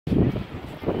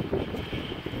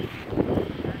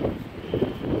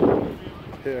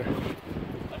Here.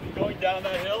 Are you going down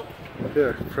that hill?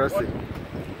 Here, Pressy.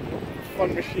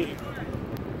 Fun machine.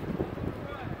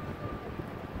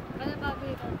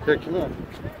 Here, come here.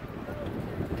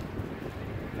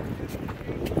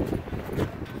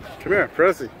 Come here,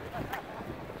 Pressy.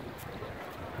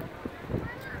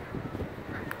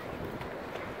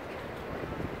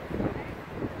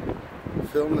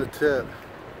 Film the tip.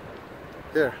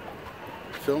 Here.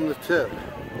 Film the tip.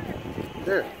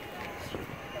 Here.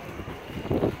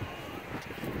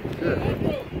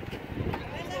 Here.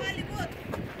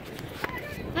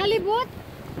 Halibut?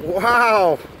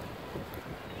 Wow!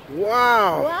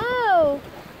 Wow! Wow!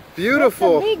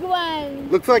 Beautiful! That's a big one.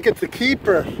 Looks like it's a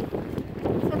keeper.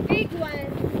 It's a big one.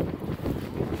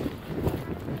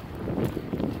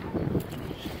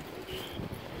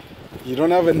 You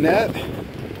don't have a net?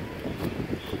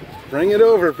 Bring it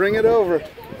over, bring it over.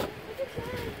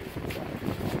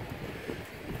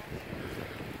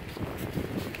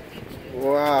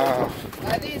 Wow.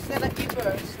 That is not a keeper,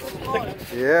 it's too small.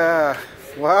 Yeah.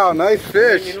 Wow, nice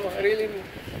fish. Really.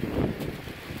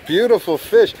 Beautiful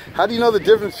fish. How do you know the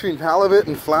difference between halibut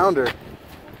and flounder?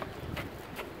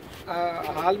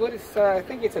 Halibut is, I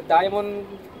think it's a diamond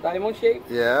shape.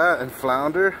 Yeah, and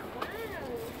flounder?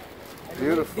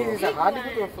 Beautiful. This is a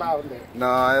halibut or flounder? No,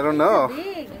 I don't know.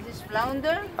 Big. Is this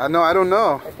flounder? No, I don't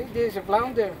know. I think this is a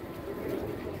flounder.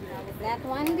 That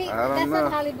one big? I don't That's know.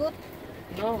 not halibut?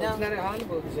 No, it's not a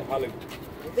halibut. It's a Halibut.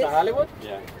 It's a halibut?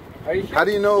 Yeah. Are you sure? How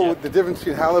do you know Yeah. the difference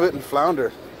between halibut and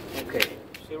flounder? Okay.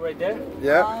 See right there?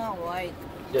 Yeah? Oh, white.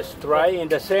 The stripe in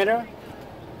the center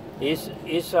is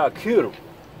a curve,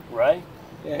 right?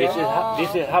 Yeah.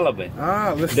 This is halibut.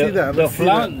 Ah, let's see that. The Let's see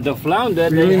that. the flounder. You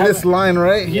they mean have- this line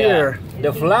right yeah, here?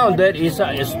 The flounder is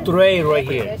a straight right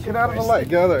here. Get out of the light.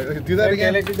 Go there. Do that Okay,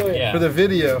 again let's do it. Yeah. for the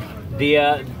video.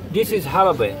 This is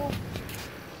halibut.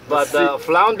 But Let's the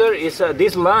flounder is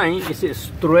this line is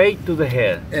straight to the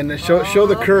head. And show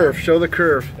the curve. Show the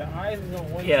curve.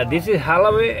 Yeah, this is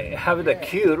halibut have the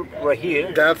curve right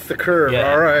here. That's the curve.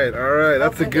 Yeah. All right. All right.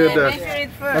 That's a good. Measure it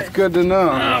first. That's good to know.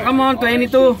 Come on,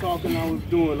 22.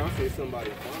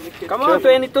 Come on,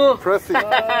 22. Pressy,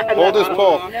 hold his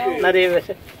pole. Not even.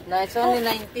 No, it's only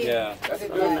 19. Yeah. That's a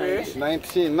good fish.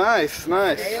 19. Nice,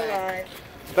 nice. Alright.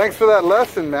 Thanks for that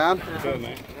lesson, man. Good,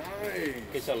 man.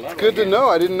 It's a lot. Good to know.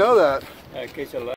 I didn't know that. It's a lot.